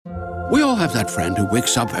We all have that friend who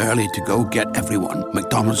wakes up early to go get everyone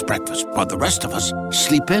McDonald's breakfast, while the rest of us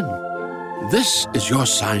sleep in. This is your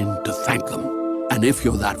sign to thank them. And if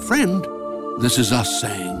you're that friend, this is us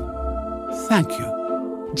saying thank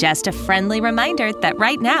you. Just a friendly reminder that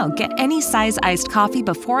right now, get any size iced coffee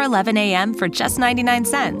before 11 a.m. for just 99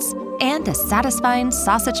 cents. And a satisfying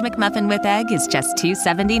sausage McMuffin with egg is just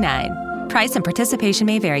 $2.79. Price and participation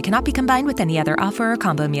may vary. Cannot be combined with any other offer or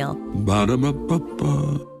combo meal.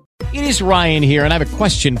 Ba-da-ba-ba-ba. It is Ryan here, and I have a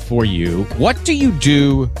question for you. What do you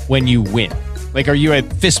do when you win? Like, are you a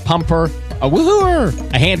fist pumper, a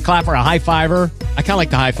woohooer, a hand clapper, a high fiver? I kind of like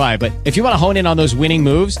the high five, but if you want to hone in on those winning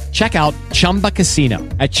moves, check out Chumba Casino.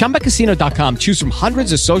 At ChumbaCasino.com, choose from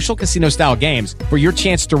hundreds of social casino-style games for your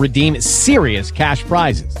chance to redeem serious cash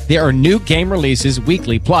prizes. There are new game releases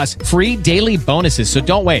weekly, plus free daily bonuses. So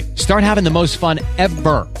don't wait. Start having the most fun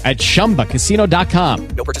ever at ChumbaCasino.com.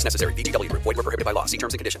 No purchase necessary. VGW Group. Void where prohibited by law. See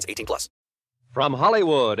terms and conditions. 18+. From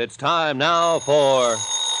Hollywood, it's time now for...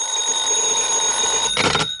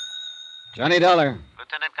 Johnny Dollar.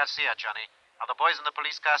 Lieutenant Garcia, Johnny. Are the boys in the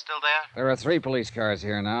police car still there? There are 3 police cars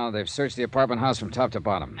here now. They've searched the apartment house from top to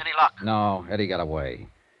bottom. Any luck? No, Eddie got away.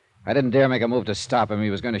 I didn't dare make a move to stop him.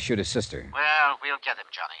 He was going to shoot his sister. Well, we'll get him,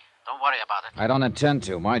 Johnny. Don't worry about it. I don't intend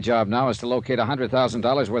to. My job now is to locate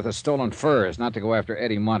 $100,000 worth of stolen furs, not to go after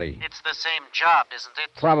Eddie Monty. It's the same job, isn't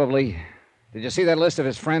it? Probably. Did you see that list of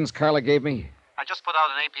his friends Carla gave me? I just put out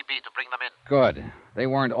an APB to bring them in. Good. They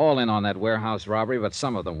weren't all in on that warehouse robbery, but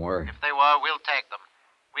some of them were. If they were, we'll tag them.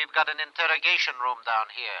 We've got an interrogation room down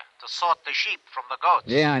here to sort the sheep from the goats.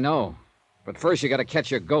 Yeah, I know. But first you got to catch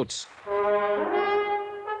your goats.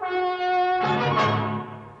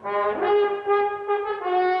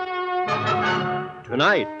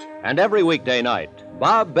 Tonight, and every weekday night,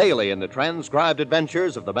 Bob Bailey in the transcribed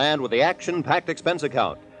adventures of the man with the action-packed expense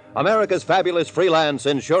account, America's fabulous freelance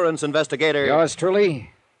insurance investigator... Yours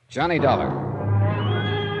truly, Johnny Dollar.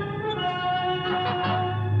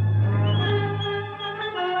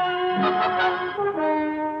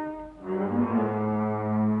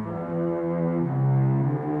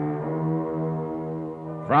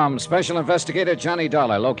 From Special Investigator Johnny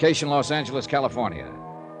Dollar, location Los Angeles, California.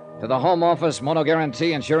 To the Home Office, Mono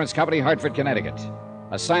Guarantee Insurance Company, Hartford, Connecticut.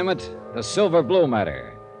 Assignment, the Silver Blue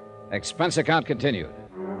matter. Expense account continued.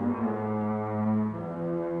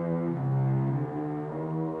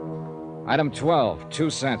 Item 12, 2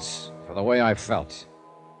 cents, for the way I felt.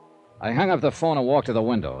 I hung up the phone and walked to the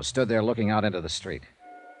window, stood there looking out into the street.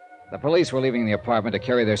 The police were leaving the apartment to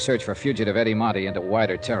carry their search for fugitive Eddie Monty into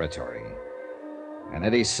wider territory. And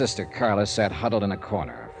Eddie's sister, Carla, sat huddled in a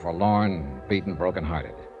corner, forlorn, beaten,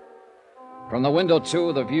 broken-hearted. From the window,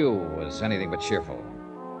 too, the view was anything but cheerful.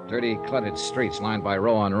 Dirty, cluttered streets lined by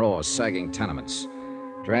row on row of sagging tenements,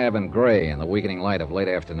 drab and gray in the weakening light of late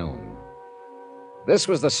afternoon. This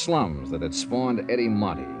was the slums that had spawned Eddie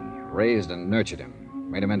Monty, raised and nurtured him,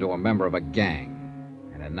 made him into a member of a gang,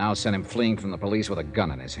 and had now sent him fleeing from the police with a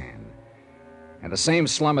gun in his hand. And the same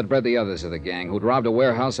slum had bred the others of the gang who'd robbed a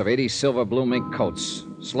warehouse of 80 silver blue mink coats,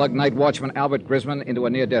 slugged night watchman Albert Grisman into a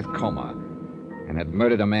near-death coma, and had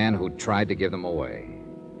murdered a man who'd tried to give them away.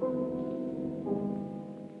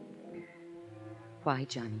 Why,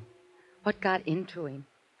 Johnny? What got into him?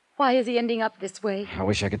 Why is he ending up this way? I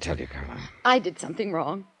wish I could tell you, Carla. I did something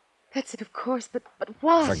wrong. That's it, of course, but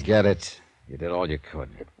what? Forget it. You did all you could.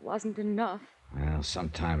 It wasn't enough. Well,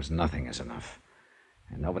 sometimes nothing is enough.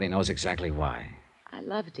 And nobody knows exactly why. I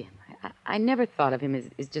loved him. I never thought of him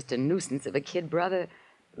as just a nuisance of a kid brother,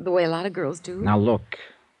 the way a lot of girls do. Now, look.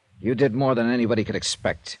 You did more than anybody could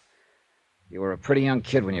expect. You were a pretty young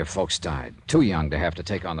kid when your folks died. Too young to have to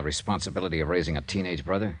take on the responsibility of raising a teenage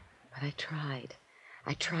brother. But I tried.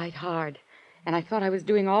 I tried hard. And I thought I was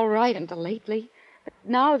doing all right until lately. But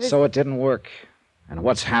now there's... So it didn't work. And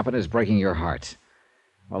what's happened is breaking your heart.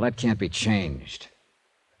 Well, that can't be changed.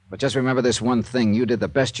 But just remember this one thing. You did the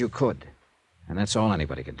best you could. And that's all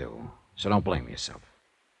anybody can do. So don't blame yourself.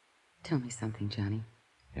 Tell me something, Johnny.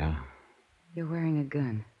 Yeah? You're wearing a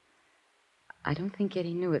gun. I don't think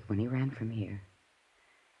Eddie knew it when he ran from here.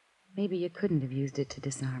 Maybe you couldn't have used it to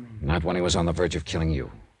disarm him. Not when he was on the verge of killing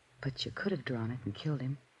you. But you could have drawn it and killed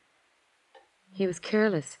him. He was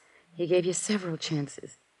careless. He gave you several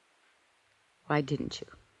chances. Why didn't you?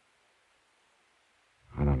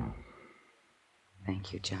 I don't know.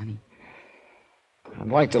 Thank you, Johnny. I'd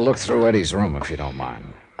like to look through Eddie's room, if you don't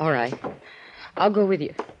mind. All right. I'll go with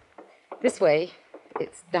you. This way.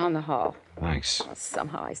 It's down the hall. Thanks. Oh,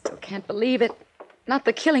 somehow I still can't believe it. Not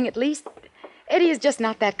the killing, at least. Eddie is just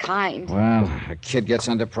not that kind. Well, a kid gets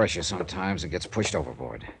under pressure sometimes and gets pushed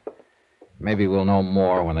overboard. Maybe we'll know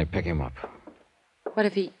more when they pick him up. What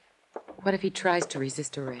if he... What if he tries to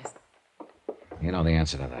resist arrest? You know the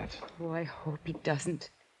answer to that. Oh, I hope he doesn't.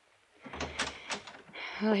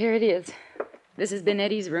 Well, here it is. This has been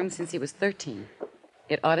Eddie's room since he was 13.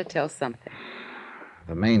 It ought to tell something.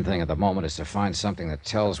 The main thing at the moment is to find something that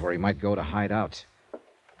tells where he might go to hide out.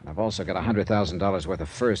 And I've also got $100,000 worth of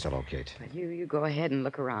furs to locate. Well, you go ahead and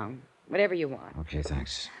look around. Whatever you want. Okay,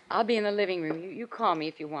 thanks. I'll be in the living room. You call me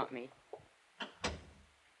if you want me.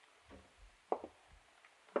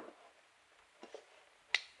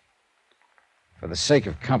 For the sake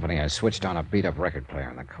of company, I switched on a beat-up record player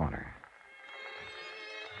in the corner.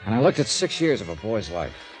 And I looked at 6 years of a boy's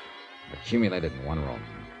life, accumulated in one room.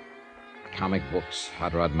 Comic books,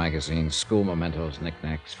 hot rod magazines, school mementos,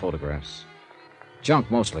 knickknacks, photographs. Junk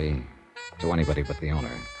mostly to anybody but the owner.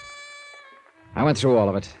 I went through all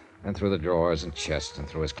of it, then through the drawers and chest and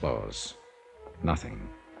through his clothes. Nothing.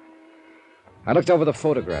 I looked over the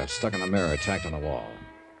photographs stuck in the mirror tacked on the wall.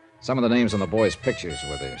 Some of the names on the boys' pictures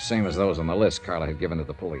were the same as those on the list Carla had given to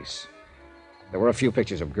the police. There were a few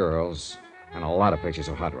pictures of girls and a lot of pictures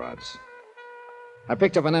of hot rods. I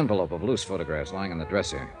picked up an envelope of loose photographs lying on the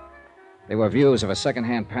dresser. They were views of a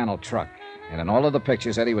second-hand panel truck, and in all of the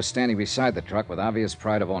pictures, Eddie was standing beside the truck with obvious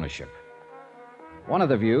pride of ownership. One of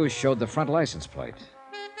the views showed the front license plate.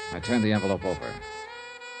 I turned the envelope over.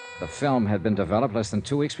 The film had been developed less than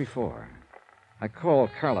 2 weeks before. I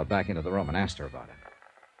called Carla back into the room and asked her about it.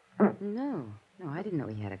 No, I didn't know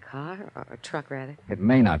he had a car, or a truck, rather. It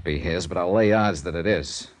may not be his, but I'll lay odds that it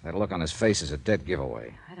is. That look on his face is a dead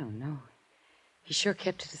giveaway. I don't know. He sure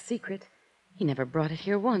kept it a secret. He never brought it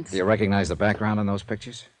here once. Do you recognize the background in those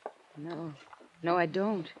pictures? No, I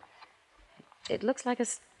don't. It looks like a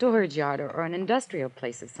storage yard or an industrial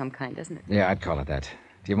place of some kind, doesn't it? Yeah, I'd call it that.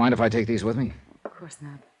 Do you mind if I take these with me? Of course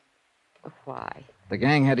not. But why? The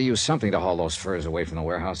gang had to use something to haul those furs away from the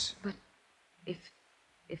warehouse. But if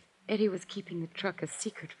Eddie was keeping the truck a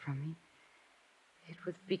secret from me, it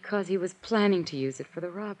was because he was planning to use it for the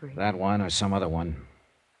robbery. That one or some other one.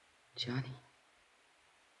 Johnny,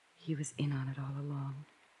 he was in on it all along.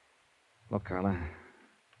 Look, Carla,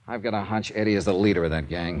 I've got a hunch Eddie is the leader of that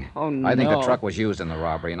gang. Oh, no. I think the truck was used in the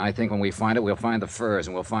robbery, and I think when we find it, we'll find the furs,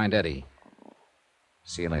 and we'll find Eddie.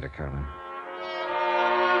 See you later, Carla.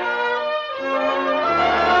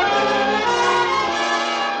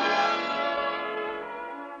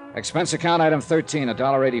 Expense account item 13,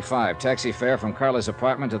 $1.85. Taxi fare from Carla's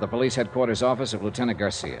apartment to the police headquarters office of Lieutenant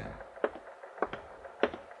Garcia.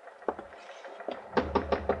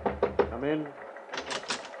 Come in.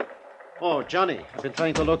 Oh, Johnny, I've been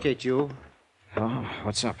trying to locate you. Oh,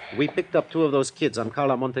 what's up? We picked up 2 of those kids on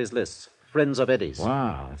Carla Monte's list. Friends of Eddie's.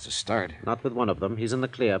 Wow, that's a start. Not with one of them. He's in the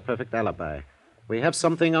clear. Perfect alibi. We have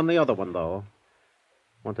something on the other one, though.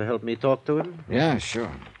 Want to help me talk to him? Yeah,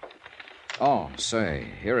 sure. Oh, say,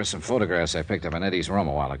 here are some photographs I picked up in Eddie's room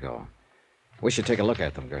a while ago. We should take a look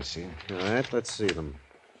at them, Garcia. All right, let's see them.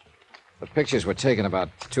 The pictures were taken about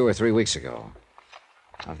 2 or 3 weeks ago.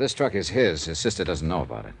 Now, if this truck is his sister doesn't know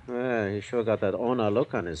about it. Yeah, he sure got that owner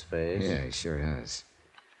look on his face. Yeah, he sure has.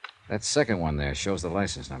 That second one there shows the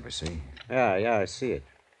license number, see? Yeah, I see it.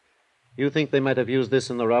 You think they might have used this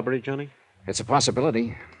in the robbery, Johnny? It's a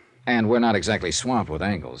possibility. And we're not exactly swamped with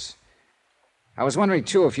angles. I was wondering,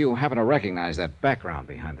 too, if you happen to recognize that background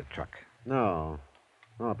behind the truck. No,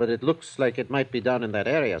 but it looks like it might be down in that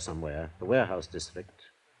area somewhere, the warehouse district.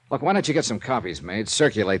 Look, why don't you get some copies made,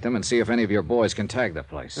 circulate them, and see if any of your boys can tag the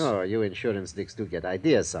place? Oh, you insurance dicks do get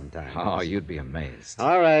ideas sometimes. Oh, you'd be amazed.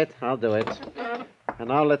 All right, I'll do it. And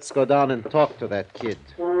now let's go down and talk to that kid.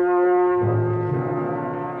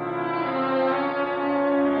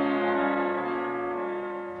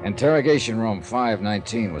 Interrogation room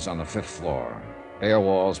 519 was on the 5th floor. Bare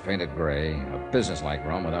walls painted gray, a businesslike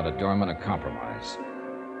room without a doorman or compromise.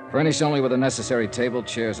 Furnished only with the necessary table,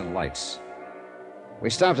 chairs, and lights. We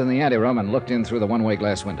stopped in the anteroom and looked in through the one-way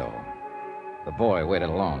glass window. The boy waited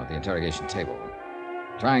alone at the interrogation table,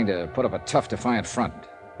 trying to put up a tough, defiant front,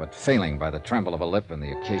 but failing by the tremble of a lip and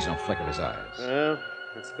the occasional flick of his eyes. Well,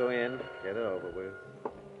 let's go in, get it over with.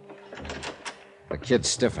 The kid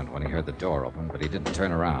stiffened when he heard the door open, but he didn't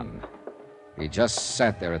turn around. He just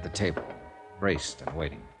sat there at the table, braced and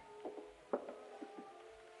waiting.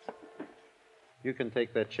 You can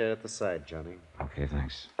take that chair at the side, Johnny. Okay,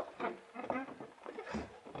 thanks.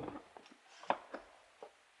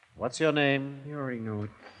 What's your name? You already know it.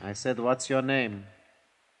 I said, what's your name?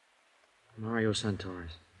 Mario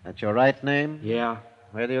Santorres. That your right name? Yeah.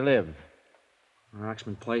 Where do you live?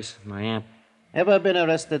 Roxman Place, my aunt. Ever been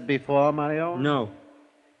arrested before, Mario? No.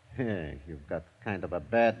 Hey, you've got kind of a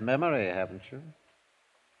bad memory, haven't you?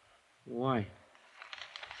 Why?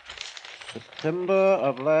 September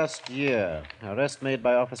of last year. Arrest made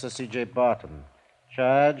by Officer C.J. Barton.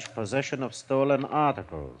 Charge, possession of stolen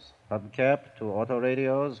articles. Hubcap, 2 auto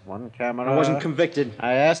radios, 1 camera. I wasn't convicted.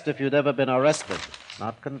 I asked if you'd ever been arrested.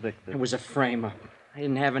 Not convicted. It was a frame-up. I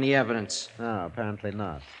didn't have any evidence. No, apparently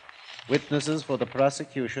not. Witnesses for the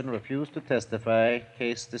prosecution refused to testify.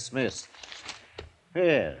 Case dismissed.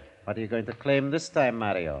 Here. What are you going to claim this time,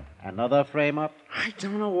 Mario? Another frame-up? I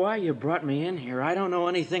don't know why you brought me in here. I don't know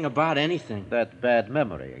anything about anything. That bad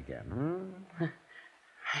memory again,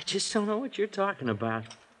 I just don't know what you're talking about.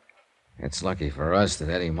 It's lucky for us that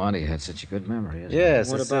Eddie Monty had such a good memory, isn't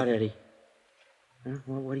Yes. What about Eddie? Huh?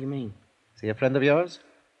 What do you mean? Is he a friend of yours?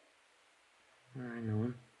 I know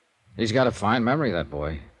him. it? He's got a fine memory, that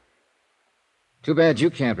boy. Too bad you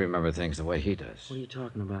can't remember things the way he does. What are you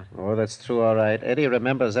talking about? Oh, that's true, all right. Eddie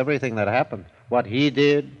remembers everything that happened. What he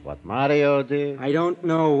did, what Mario did. I don't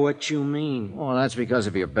know what you mean. Well, that's because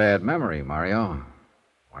of your bad memory, Mario.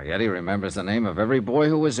 Why, Eddie remembers the name of every boy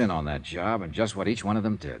who was in on that job and just what each one of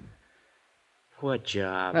them did. What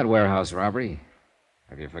job? That warehouse robbery.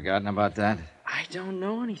 Have you forgotten about that? I don't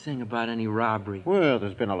know anything about any robbery. Well,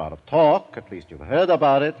 there's been a lot of talk. At least you've heard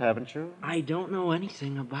about it, haven't you? I don't know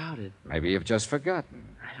anything about it. Maybe you've just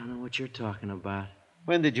forgotten. I don't know what you're talking about.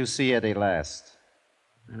 When did you see Eddie last?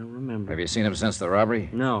 I don't remember. Have you seen him since the robbery?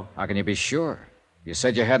 No. How can you be sure? You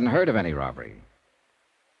said you hadn't heard of any robbery.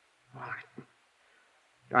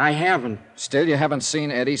 I haven't. Still, you haven't seen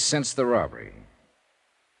Eddie since the robbery.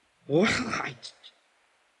 Well,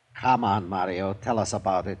 Come on, Mario. Tell us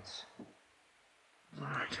about it.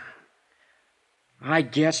 I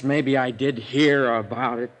guess maybe I did hear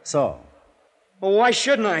about it. So? Well, why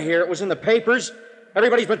shouldn't I hear? It was in the papers.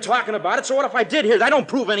 Everybody's been talking about it, so what if I did hear it? I don't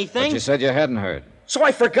prove anything. But you said you hadn't heard. So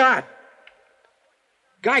I forgot.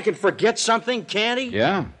 Guy can forget something, can't he?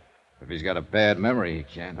 Yeah. If he's got a bad memory, he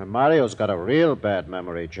can. And Mario's got a real bad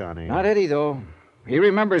memory, Johnny. Not Eddie, though. He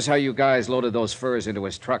remembers how you guys loaded those furs into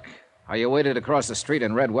his truck. How you waited across the street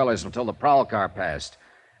in Red Weller's until the prowl car passed.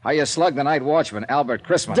 How you slugged the night watchman, Albert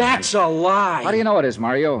Christman. That's a lie. How do you know it is,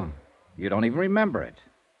 Mario? You don't even remember it.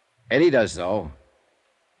 Eddie does, though.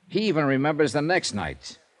 He even remembers the next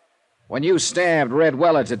night. When you stabbed Red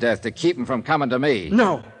Weller to death to keep him from coming to me.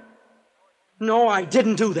 No. No, I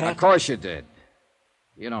didn't do that. Of course you did.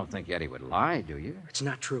 You don't think Eddie would lie, do you? It's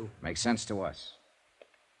not true. Makes sense to us.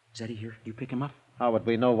 Is Eddie here? You pick him up? How would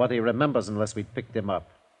we know what he remembers unless we picked him up?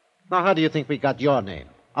 Now, how do you think we got your name?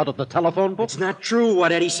 Out of the telephone book? It's not true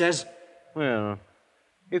what Eddie says. Well,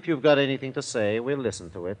 if you've got anything to say, we'll listen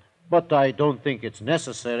to it. But I don't think it's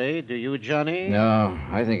necessary, do you, Johnny? No,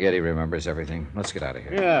 I think Eddie remembers everything. Let's get out of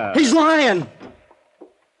here. Yeah. He's lying!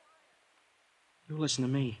 You listen to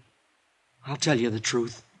me. I'll tell you the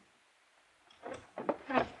truth.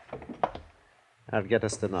 I'll get a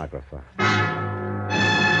stenographer.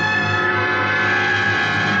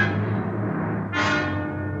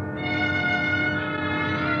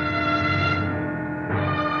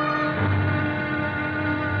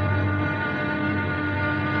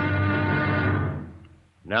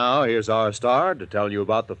 Now, here's our star to tell you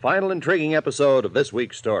about the final intriguing episode of this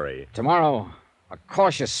week's story. Tomorrow, a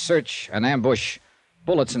cautious search, an ambush,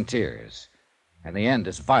 bullets and tears. And the end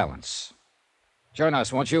is violence. Join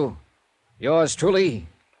us, won't you? Yours truly,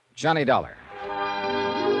 Johnny Dollar.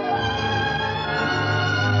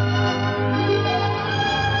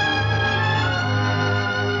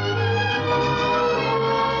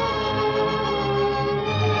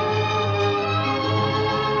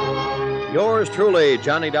 Yours truly,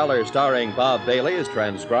 Johnny Dollar, starring Bob Bailey, is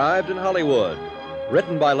transcribed in Hollywood.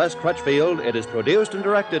 Written by Les Crutchfield, it is produced and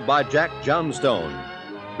directed by Jack Johnstone.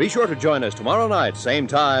 Be sure to join us tomorrow night, same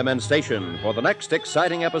time and station, for the next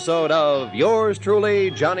exciting episode of Yours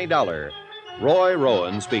truly, Johnny Dollar. Roy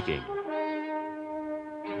Rowan speaking.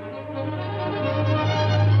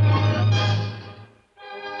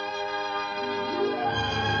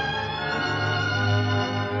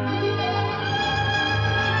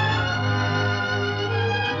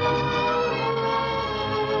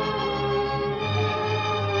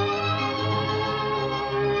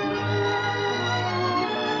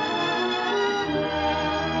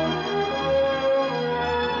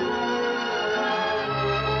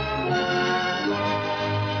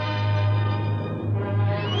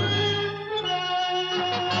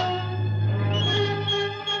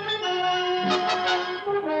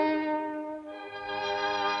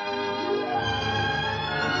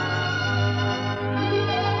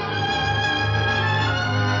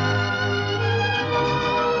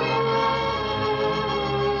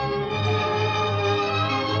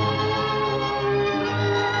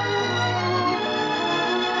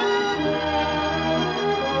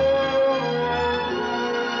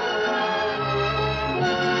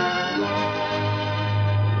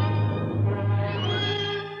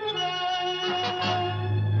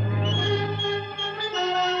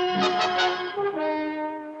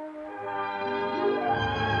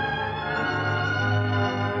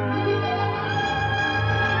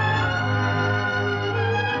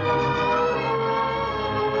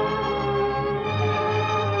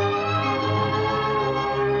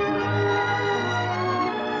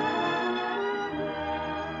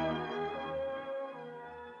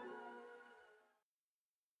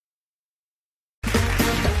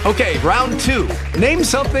 Okay, round two. Name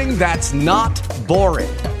something that's not boring.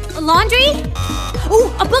 A laundry? Ooh,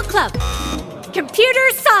 a book club. Computer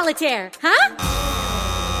solitaire, huh?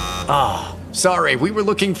 Ah, sorry, we were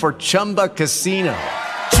looking for Chumba Casino.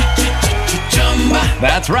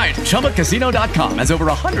 That's right, ChumbaCasino.com has over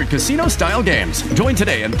 100 casino-style games. Join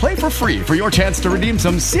today and play for free for your chance to redeem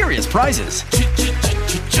some serious prizes.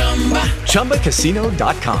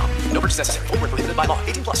 ChumbaCasino.com. No purchase necessary. Void where prohibited by law.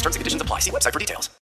 18+ terms and conditions apply. See website for details.